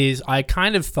that is I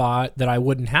kind of thought that I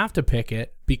wouldn't have to pick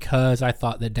it because I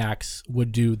thought that Dax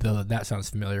would do That Sounds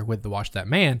Familiar with the Watch That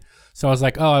Man. So I was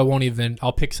like, oh,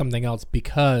 I'll pick something else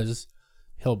because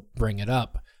he'll bring it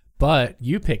up. But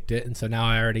you picked it, and so now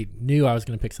I already knew I was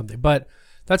going to pick something. But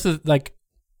that's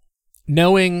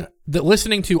knowing that,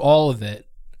 listening to all of it,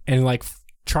 and like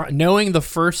knowing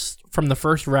from the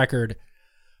first record,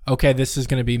 okay, this is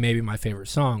going to be maybe my favorite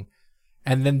song.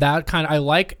 And then I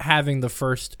like having the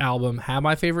first album have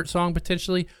my favorite song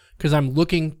potentially because I'm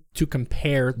looking to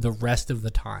compare the rest of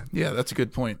the time. yeah, that's a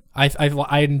good point.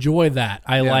 I enjoy that.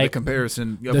 I Yeah, like the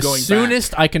comparison of the going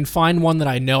soonest back. I can find one that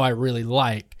I know I really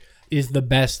like is the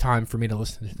best time for me to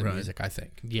listen to the Right. music. I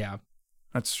think Yeah.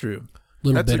 That's true.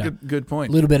 little That's bit a good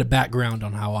point. little bit of background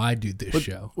on how I do this But-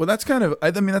 show. Well, that's kind of, I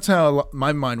mean, that's how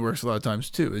my mind works a lot of times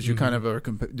too, is you kind of are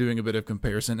doing a bit of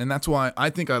comparison. And that's why I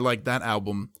think I like that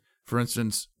album, for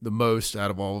instance, the most out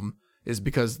of all of them, is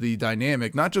because the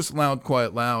dynamic, not just loud,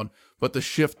 quiet, loud, but the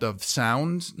shift of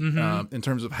sounds in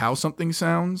terms of how something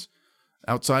sounds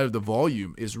outside of the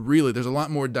volume is really, there's a lot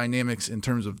more dynamics in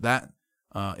terms of that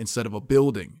instead of a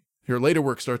building. Your later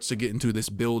work starts to get into this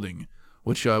building,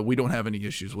 which we don't have any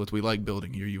issues with. We like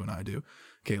building here, you and I do,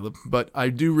 Caleb. But I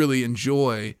do really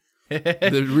enjoy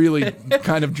the really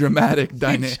kind of dramatic We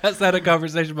dynamic. just had a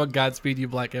conversation about Godspeed You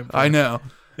Black Emperor. I know.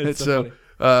 It's It's so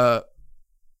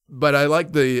but I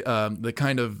like the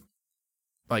kind of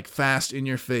like fast in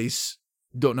your face,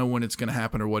 don't know when it's going to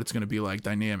happen or what it's going to be like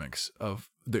dynamics of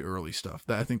the early stuff.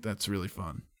 I think that's really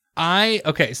fun.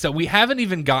 Okay, so we haven't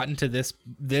even gotten to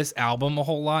this album a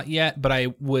whole lot yet, but I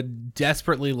would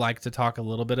desperately like to talk a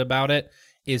little bit about it.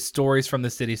 Is Stories from the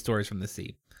City, Stories from the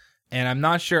Sea. And I'm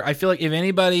not sure. I feel like if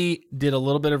anybody did a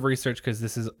little bit of research, because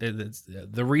it's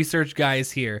the research guy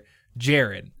is here,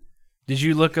 Jared. Did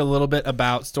you look a little bit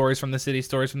about Stories from the City,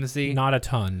 Stories from the Sea? Not a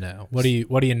ton, no. What do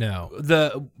you know?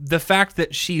 The fact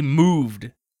that she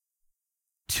moved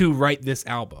to write this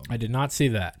album. I did not see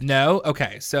that. No?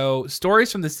 Okay. So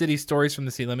Stories from the City, Stories from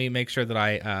the Sea. Let me make sure that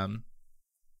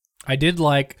I did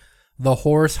like the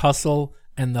horse hustle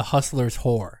and the hustler's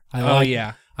whore.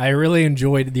 yeah. I really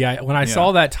enjoyed when I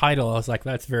saw that title. I was like,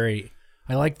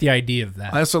 I like the idea of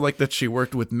that. I also like that she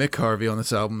worked with Mick Harvey on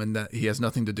this album and that he has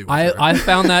nothing to do with her. I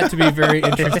found that to be very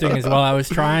interesting as well. I was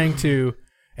trying to,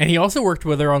 and he also worked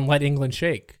with her on Let England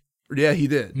Shake. Yeah, he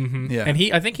did. Mm-hmm. Yeah.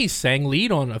 And I think he sang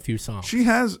lead on a few songs. She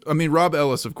has, I mean, Rob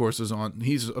Ellis, of course, is on.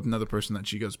 He's another person that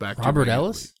she goes back to. Robert regularly.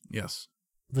 Ellis? Yes.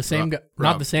 The same guy,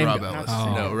 Rob- not the same Rob guy. Ellis.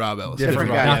 Oh. No, Rob Ellis. Different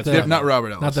guy. Not the- Not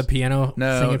Robert Ellis. Not the piano.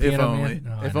 No, singing if piano only. man?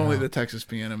 Oh, if I only know. the Texas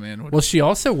Piano Man would. Well, she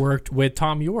also worked with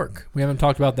Tom York. We haven't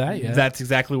talked about that yet. That's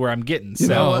exactly where I'm getting. You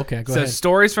So, know, okay, go ahead.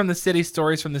 Stories from the City,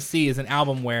 Stories from the Sea is an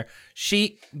album where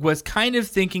she was kind of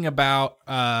thinking about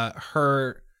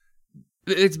her.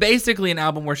 It's basically an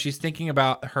album where she's thinking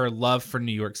about her love for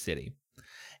New York City.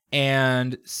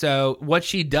 And so what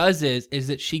she does is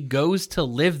that she goes to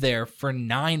live there for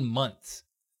 9 months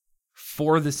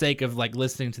for the sake of like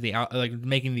listening to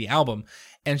making the album.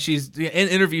 And she's in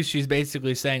interviews, she's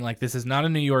basically saying like, this is not a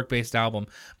New York based album,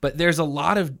 but there's a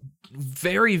lot of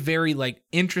very, very like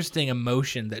interesting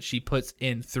emotion that she puts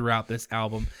in throughout this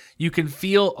album. You can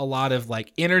feel a lot of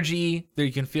like energy there.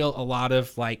 You can feel a lot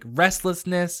of like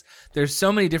restlessness. There's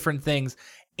so many different things.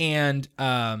 And,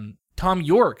 Tom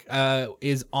York,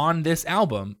 is on this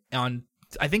album on,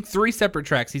 I think 3 separate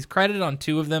tracks. He's credited on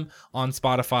 2 of them on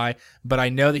Spotify, but I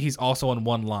know that he's also on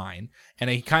one line. And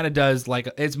he kind of does like,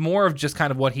 it's more of just kind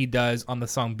of what he does on the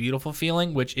song Beautiful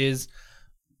Feeling, which is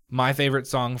my favorite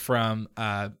song from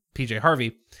PJ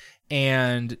Harvey.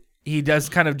 And he does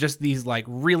kind of just these like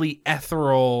really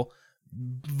ethereal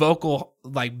vocal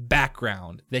like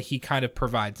background that he kind of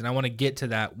provides. And I want to get to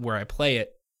that where I play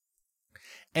it.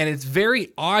 And it's very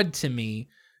odd to me.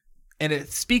 And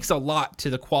it speaks a lot to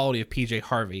the quality of PJ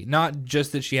Harvey. Not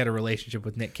just that she had a relationship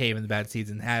with Nick Cave and the Bad Seeds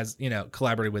and has,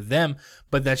 collaborated with them,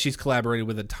 but that she's collaborated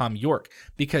with a Tom York.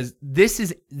 Because this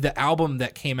is the album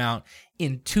that came out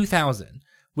in 2000,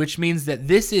 which means that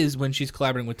this is when she's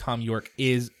collaborating with Tom York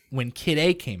is when Kid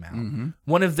A came out.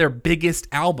 One of their biggest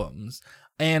albums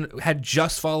and had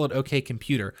just followed OK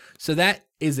Computer. So that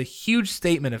is a huge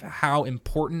statement of how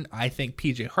important I think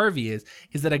PJ Harvey is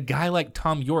that a guy like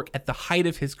Tom York at the height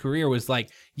of his career was like,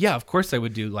 yeah, of course I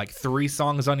would do like 3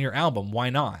 songs on your album. Why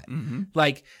not?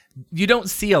 Like, you don't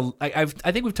see I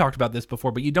think we've talked about this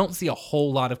before, but you don't see a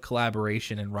whole lot of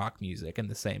collaboration in rock music in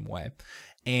the same way.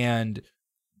 And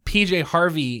PJ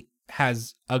Harvey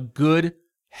has a good,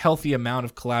 healthy amount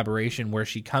of collaboration where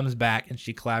she comes back and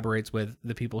she collaborates with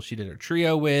the people she did her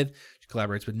trio with. She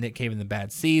collaborates with Nick Cave and the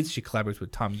Bad Seeds. She collaborates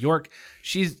with Tom York.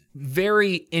 She's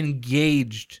very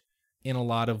engaged in a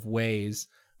lot of ways,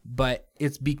 but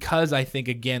it's because I think,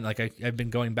 again, like I've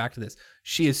been going back to this,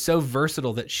 she is so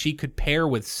versatile that she could pair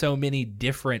with so many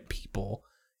different people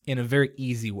in a very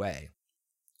easy way.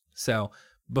 So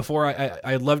before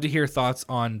I'd love to hear thoughts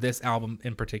on this album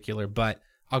in particular, but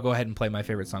I'll go ahead and play my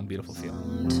favorite song, Beautiful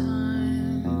Feeling.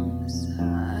 Sometimes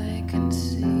I can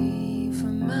see for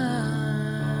miles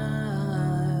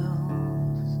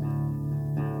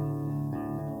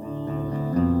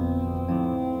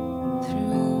through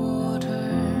water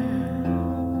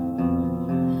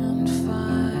and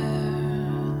fire.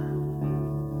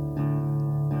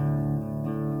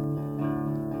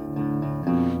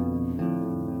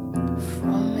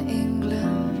 From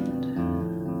England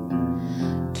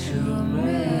to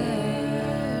America.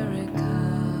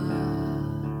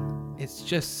 It's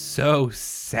just so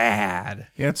sad.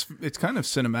 Yeah, it's kind of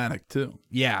cinematic too.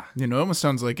 Yeah. You know, it almost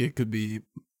sounds like it could be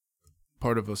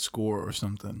part of a score or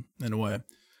something in a way.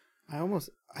 I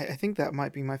think that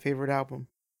might be my favorite album.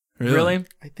 Really?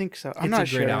 I think so. I'm It's not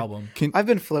a great sure. album. I've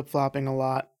been flip-flopping a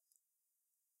lot.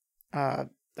 I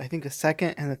think the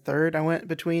second and the third I went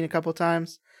between a couple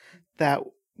times. That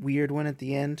weird one at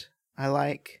the end I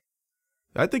like.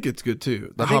 I think it's good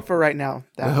too. I think for right now,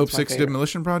 The that's Hope my 6 favorite.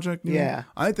 Demolition Project? you mean? Yeah.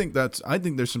 I think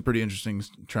there's some pretty interesting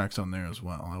tracks on there as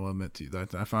well. I will admit to you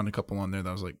that I found a couple on there that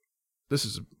I was like, this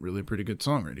is a really pretty good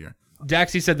song right here.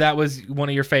 Daxie said that was one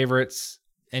of your favorites,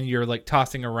 and you're like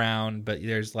tossing around, but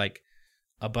there's like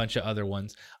a bunch of other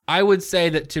ones. I would say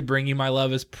that To Bring You My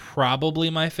Love is probably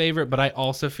my favorite, but I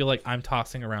also feel like I'm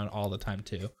tossing around all the time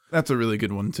too. That's a really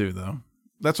good one too, though.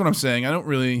 That's what I'm saying. I don't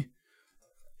really.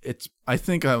 I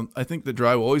think The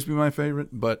Dry will always be my favorite,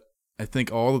 but I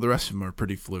think all of the rest of them are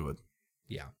pretty fluid.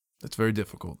 Yeah. That's very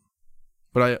difficult.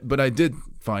 But I did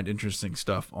find interesting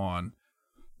stuff on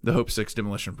the Hope 6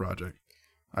 Demolition Project.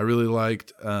 I really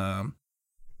liked. Now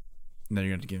you're going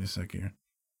to have to give me a sec here.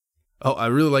 Oh, I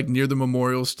really like Near the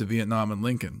Memorials to Vietnam and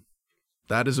Lincoln.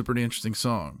 That is a pretty interesting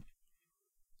song.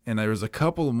 And there was a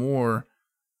couple more.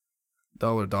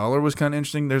 Dollar Dollar was kind of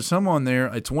interesting. There's some on there.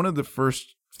 It's one of the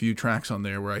first few tracks on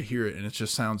there where I hear it and it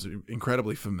just sounds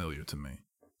incredibly familiar to me.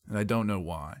 And I don't know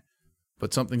why.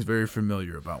 But something's very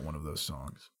familiar about one of those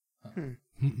songs.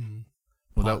 Mm-mm.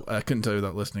 Well, I couldn't tell you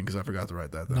without listening because I forgot to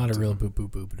write that down. Not a too. real boop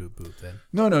boop boop boop boop then.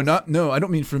 No. I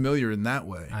don't mean familiar in that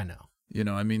way. I know. You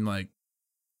know, I mean like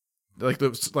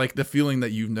the feeling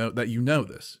that you know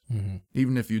this, Mm-hmm.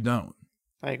 even if you don't.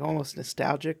 Like almost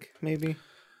nostalgic, maybe.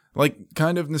 Like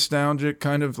kind of nostalgic,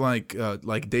 kind of like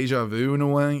deja vu in a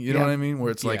way. You know Yeah. what I mean?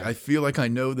 Where it's like Yeah. I feel like I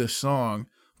know this song,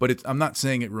 but I'm not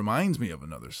saying it reminds me of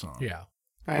another song. Yeah.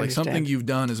 I Like understand. something you've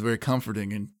done is very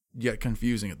comforting and yet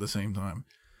confusing at the same time.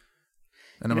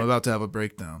 And I'm about to have a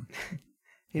breakdown.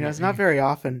 You know, it's not very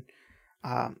often.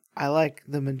 I like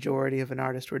the majority of an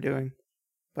artist we're doing,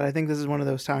 but I think this is one of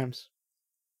those times.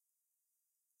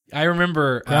 I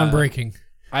remember Groundbreaking.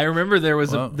 I remember there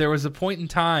was Wow. a point in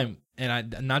time, and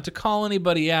I, not to call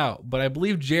anybody out, but I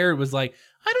believe Jared was like,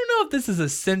 I don't know if this is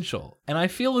essential, and I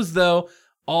feel as though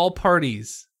all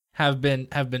parties have been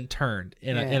turned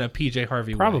in Yeah. a PJ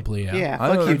Harvey way. Probably, yeah. Yeah, I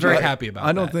fuck don't- you, I'm very Jared. happy about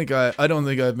I don't that.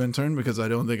 think I've been turned because I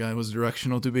don't think I was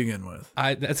directional to begin with.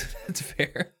 That's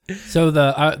fair. So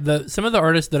the some of the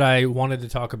artists that I wanted to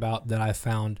talk about that I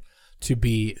found to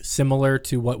be similar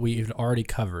to what we've already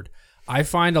covered, I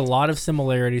find a lot of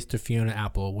similarities to Fiona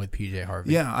Apple with PJ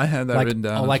Harvey. Yeah, I had that like written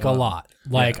down. like as well. a lot.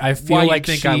 Like I feel Why like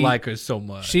you think she, I like her so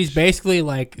much? she's basically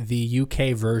like the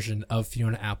UK version of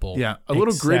Fiona Apple. Yeah, a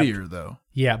little except- grittier though.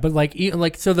 Yeah, but like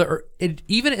so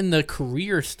even in the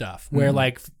career stuff where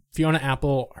like Fiona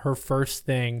Apple, her first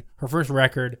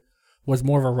record was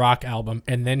more of a rock album,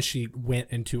 and then she went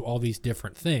into all these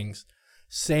different things.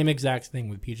 Same exact thing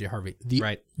with PJ Harvey.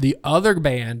 Right. The other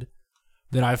band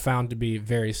that I found to be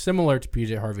very similar to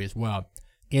PJ Harvey as well,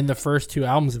 in the first 2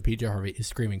 albums of PJ Harvey, is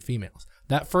Screaming Females.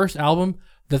 That first album,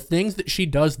 the things that she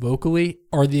does vocally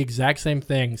are the exact same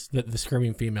things that the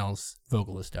Screaming Females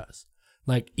vocalist does.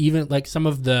 Like even like some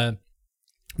of the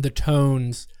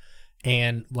tones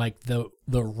and like the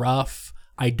rough,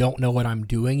 I don't know what I'm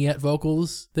doing yet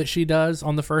vocals that she does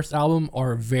on the first album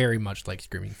are very much like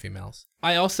Screaming Females.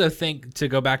 I also think, to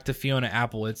go back to Fiona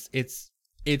Apple, it's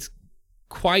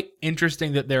quite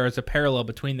interesting that there is a parallel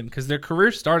between them because their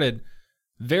careers started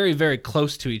very, very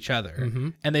close to each other.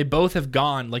 And they both have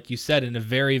gone, like you said, in a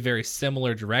very, very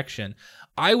similar direction.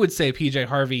 I would say PJ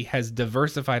Harvey has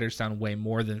diversified her sound way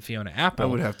more than Fiona Apple. I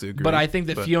would have to agree. But I think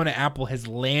that Fiona Apple has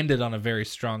landed on a very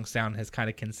strong sound, has kind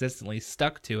of consistently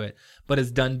stuck to it, but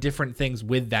has done different things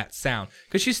with that sound.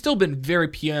 Because she's still been very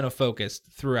piano focused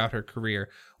throughout her career.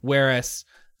 Whereas,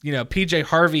 you know, PJ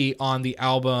Harvey on the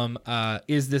album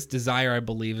Is This Desire, I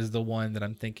believe, is the one that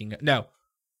I'm thinking of. No.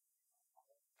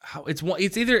 It's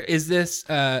either Is This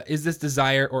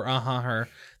Desire or Her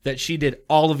that she did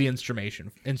all of the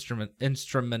instrumentation.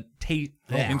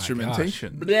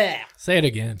 Instrumentation. Blah. Say it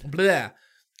again. Blah.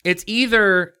 It's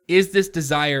either Is This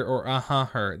Desire or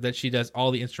Her that she does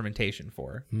all the instrumentation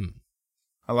for.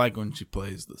 I like when she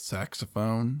plays the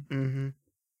saxophone. Mm-hmm.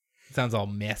 Sounds all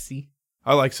messy.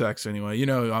 I like sax anyway. You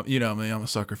know me. I'm a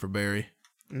sucker for Barry.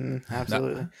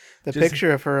 Absolutely. The Just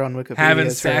picture of her on Wikipedia. Having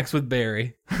is sex with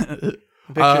Barry.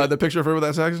 The picture of her with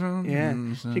that saxophone. Yeah,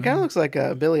 she kind of looks like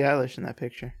Billie Eilish in that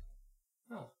picture.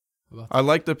 I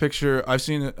like the picture. I've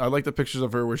seen it. I like the pictures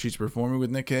of her where she's performing with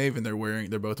Nick Cave and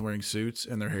they're both wearing suits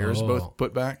and their hair is both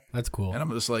put back. That's cool. And I'm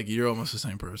just like, you're almost the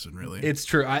same person, really. It's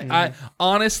true. I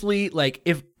honestly, like,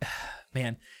 if,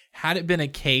 man, had it been a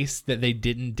case that they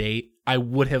didn't date, I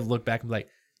would have looked back and be like,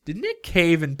 did Nick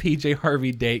Cave and PJ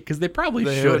Harvey date? Because they probably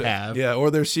should have. Yeah,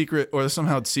 or they're secret, or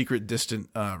somehow secret distant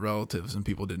relatives and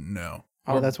people didn't know.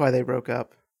 Oh, that's why they broke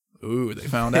up. Ooh, they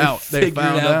found out. They They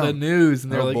found out out. the news,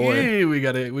 and they're Oh, like, boy. "Hey, we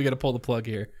gotta pull the plug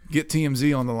here." Get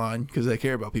TMZ on the line because they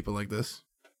care about people like this.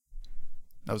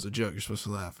 That was a joke. You're supposed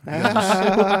to laugh.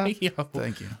 Yo.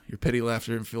 Thank you. Your pity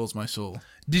laughter fills my soul.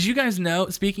 Did you guys know?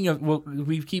 Speaking of, well,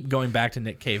 we keep going back to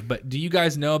Nick Cave, but do you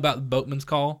guys know about Boatman's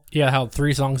Call? Yeah, how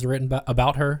 3 songs are written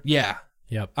about her. Yeah,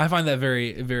 Yep. I find that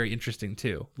very, very interesting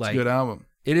too. It's Like, a good album.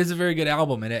 it is a very good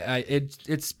album, and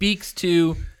it speaks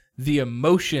to the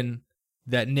emotion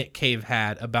that Nick Cave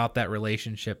had about that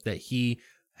relationship, that he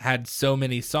had so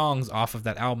many songs off of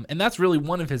that album, and that's really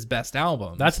one of his best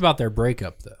albums. That's about their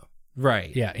breakup, though.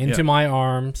 right. Yeah, Into Yeah. My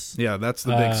Arms, Yeah, that's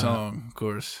the big song, of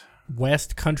course.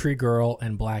 West Country Girl,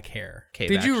 and Black Hair. Cave,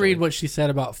 Did you actually. read what she said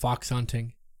about fox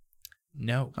hunting?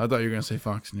 No. I thought you were going to say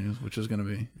Fox News, which is going to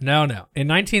be. No. In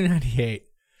 1998,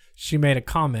 she made a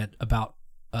comment about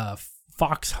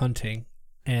fox hunting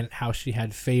and how she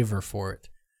had favor for it.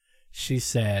 She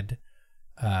said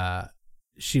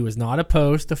she was not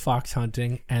opposed to fox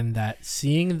hunting and that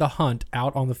seeing the hunt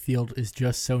out on the field is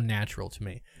just so natural to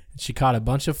me. And she caught a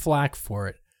bunch of flack for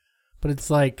it. But it's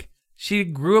like, She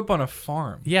grew up on a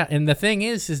farm. yeah, and the thing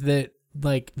is that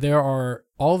like there are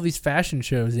all of these fashion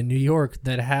shows in New York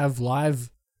that have live,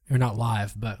 or not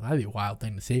live, but that'd be a wild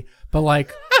thing to see. But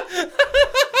like,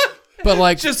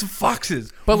 Just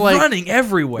foxes But, like, running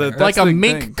everywhere. That's like a the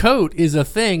mink thing. coat is a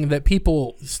thing that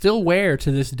people still wear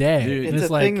to this day. Dude, And It's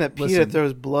a like, thing that PETA listen.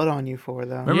 throws blood on you for,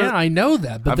 though. Remember- yeah, I know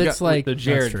that, but I've that's got like the that's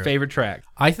Jared true. favorite track.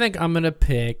 I think I'm gonna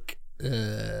pick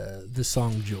the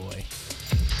song "Joy."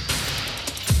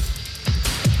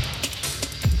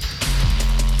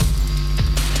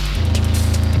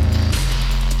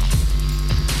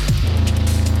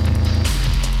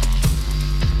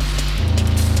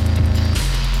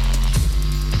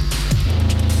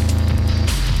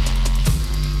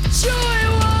 Joy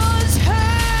was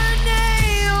her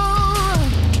name.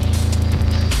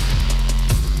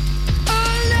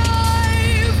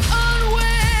 Alive,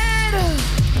 unwed.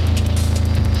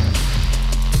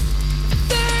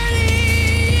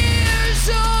 30 years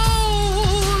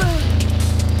old.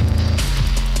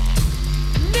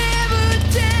 Never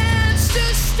danced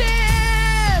a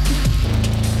step.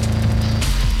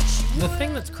 The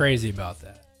thing that's crazy about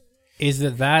that is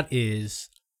that is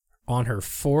on her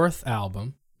 4th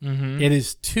album. Mm-hmm. It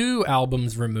is 2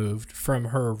 albums removed from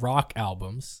her rock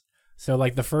albums. So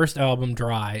like the first album,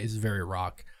 Dry, is very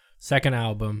rock. Second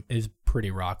album is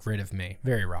pretty rock, Rid of Me.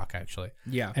 Very rock, actually.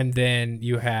 Yeah. And then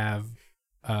you have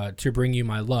To Bring You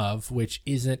My Love, which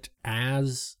isn't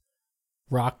as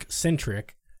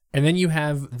rock-centric. And then you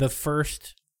have the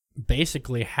first,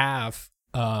 basically half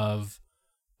of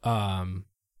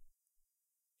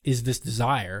Is This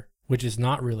Desire, which is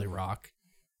not really rock.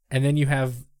 And then you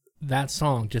have that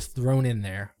song just thrown in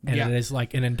there, and Yeah. it is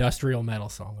like an industrial metal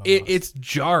song. Almost. It's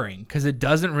jarring because it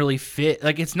doesn't really fit.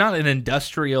 Like, it's not an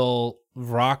industrial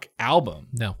rock album.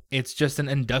 no, It's just an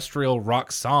industrial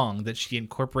rock song that she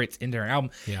incorporates into her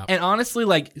album. Yeah. And honestly,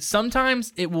 like,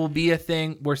 sometimes it will be a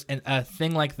thing where a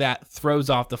thing like that throws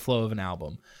off the flow of an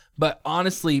album. But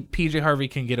honestly, PJ Harvey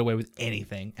can get away with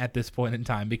anything at this point in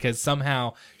time because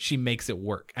somehow she makes it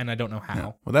work, and I don't know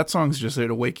how. Well, that song's just there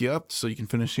to wake you up so you can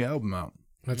finish the album out.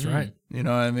 that's right. You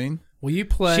know what I mean? Will you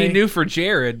play? She knew for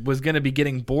Jared was going to be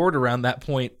getting bored around that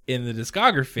point in the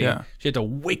discography. Yeah. She had to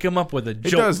wake him up with a It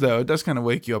jolt. does though. It does kind of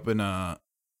wake you up in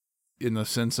the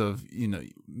sense of, you know,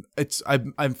 it's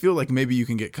I feel like maybe you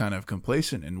can get kind of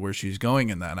complacent in where she's going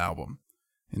in that album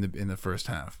in the first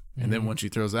half. And then when she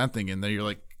throws that thing in there, you're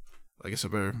like, I guess I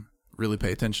better really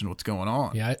pay attention to what's going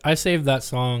on. Yeah, I saved that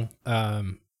song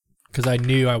because I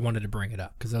knew I wanted to bring it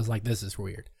up because I was like, this is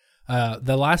weird.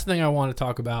 The last thing I want to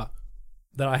talk about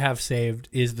that I have saved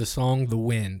is the song "The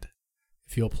Wind."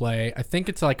 If you'll play, I think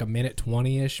it's like a minute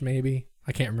 20-ish, maybe.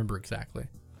 I can't remember exactly.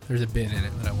 There's a bit in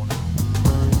it that I want to.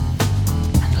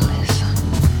 And listen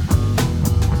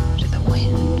to the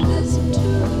wind. Listen to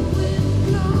the wind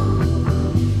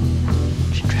blow.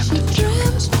 She dreamt of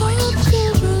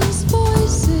children's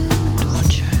voices.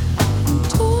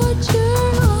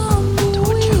 Torture on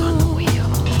the wheel.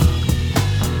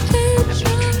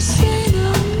 Patrons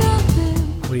saying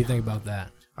nothing. What do you think about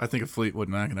that? I think of Fleetwood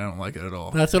Mac and I don't like it at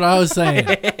all. That's what I was saying.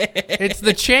 It's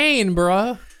the chain,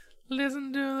 bruh.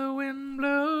 Listen to the wind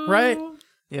blow. Right?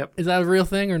 Yep. Is that a real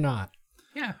thing or not?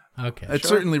 Yeah. Okay. It's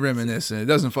certainly reminiscent. It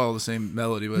doesn't follow the same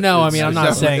melody. But No, I it's- mean, I'm it's not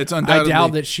definitely- saying. it's I undoubtedly-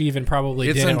 doubt that she even probably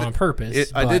it's did it und- on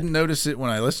purpose. I but didn't notice it when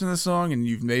I listened to the song, and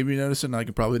you've made me notice it, and I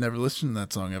could probably never listen to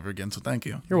that song ever again. So thank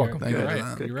you. You're welcome. Thank you You're for right.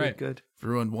 that. Good, You're good, right. good. For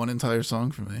ruined one entire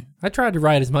song for me. I tried to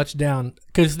write as much down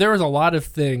because there was a lot of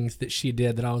things that she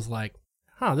did that I was like,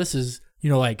 huh, this is,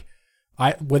 like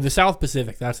with the South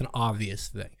Pacific, that's an obvious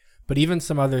thing. But even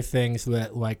some other things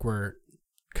that like were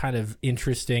kind of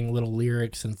interesting little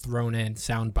lyrics and thrown in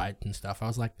sound bites and stuff. I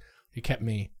was like, it kept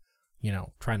me,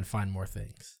 trying to find more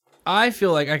things. I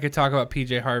feel like I could talk about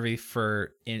PJ Harvey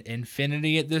for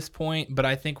infinity at this point, but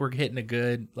I think we're hitting a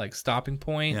good stopping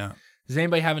point. Yeah. Does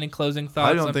anybody have any closing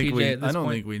thoughts I don't on think PJ at this I don't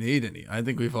point? think we need any. I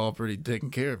think we've all pretty taken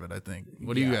care of it. I think.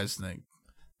 What do you guys think?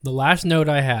 The last note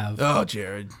I have Oh,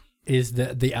 Jared. is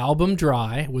that the album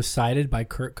Dry was cited by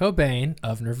Kurt Cobain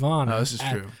of Nirvana Oh, this is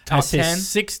true. Top as his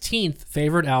 10? 16th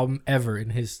favorite album ever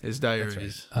in his His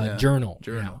diaries. Yeah. journal.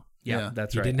 Journal. Yeah,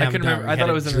 that's He right. didn't I have a couldn't remember. diary, I he thought had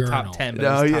it a was in the top journal. 10, but No,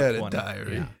 it was he top had a 20.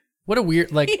 diary. Yeah. What a weird,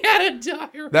 He had a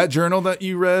diary. That journal that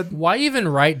you read, why even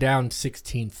write down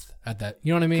 16th at that?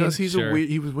 You know what I mean? because he's Sure.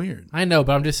 he was weird. I know,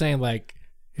 but I'm just saying,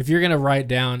 if you're going to write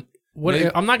down, Maybe-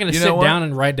 I'm not going to you know sit what? down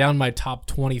and write down my top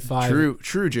 25.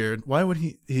 True, Jared. Why would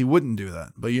he wouldn't do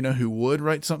that? But you know who would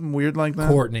write something weird like that?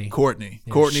 Courtney. Courtney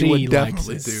Yeah, would she likes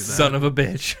definitely it. do that. Son of a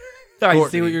bitch. I see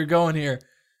Courtney. what you're going here.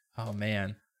 Oh,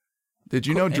 man. Did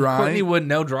you know And Dry? Courtney wouldn't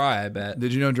know Dry, I bet.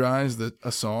 Did you know Dry is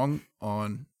a song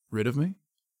on Rid of Me?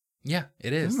 Yeah,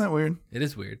 it is. Isn't that weird? It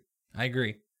is weird. I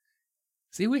agree.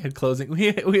 See, we had closing. We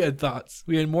had thoughts.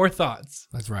 We had more thoughts.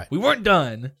 That's right. We weren't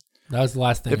done. That was the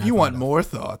last thing. If I you thought want of. more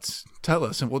thoughts, tell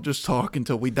us, and we'll just talk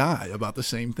until we die about the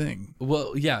same thing.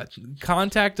 Well, yeah.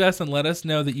 Contact us and let us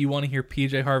know that you want to hear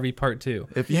PJ Harvey Part 2.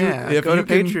 If you if go you to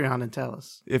can, Patreon and tell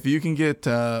us. if you can get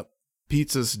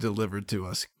pizzas delivered to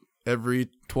us every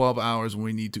 12 hours when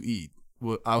we need to eat,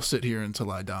 I'll sit here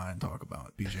until I die and talk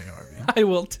about PJ Harvey. I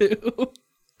will too.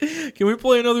 Can we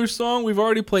play another song? We've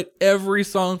already played every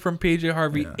song from PJ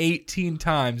Harvey 18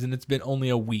 times, and it's been only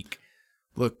a week.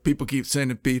 Look, people keep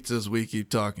sending pizzas. We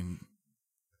keep talking.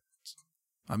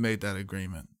 I made that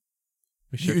agreement.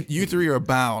 You three are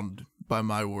bound by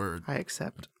my word. I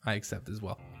accept. I accept as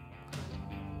well.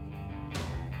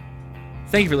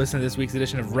 Thank you for listening to this week's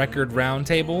edition of Record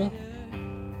Roundtable.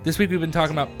 This week we've been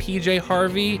talking about PJ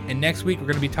Harvey, and next week we're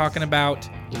going to be talking about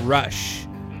Rush.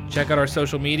 Check out our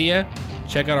social media.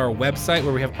 Check out our website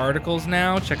where we have articles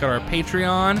now. Check out our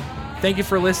Patreon. Thank you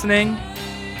for listening.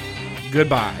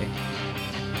 Goodbye.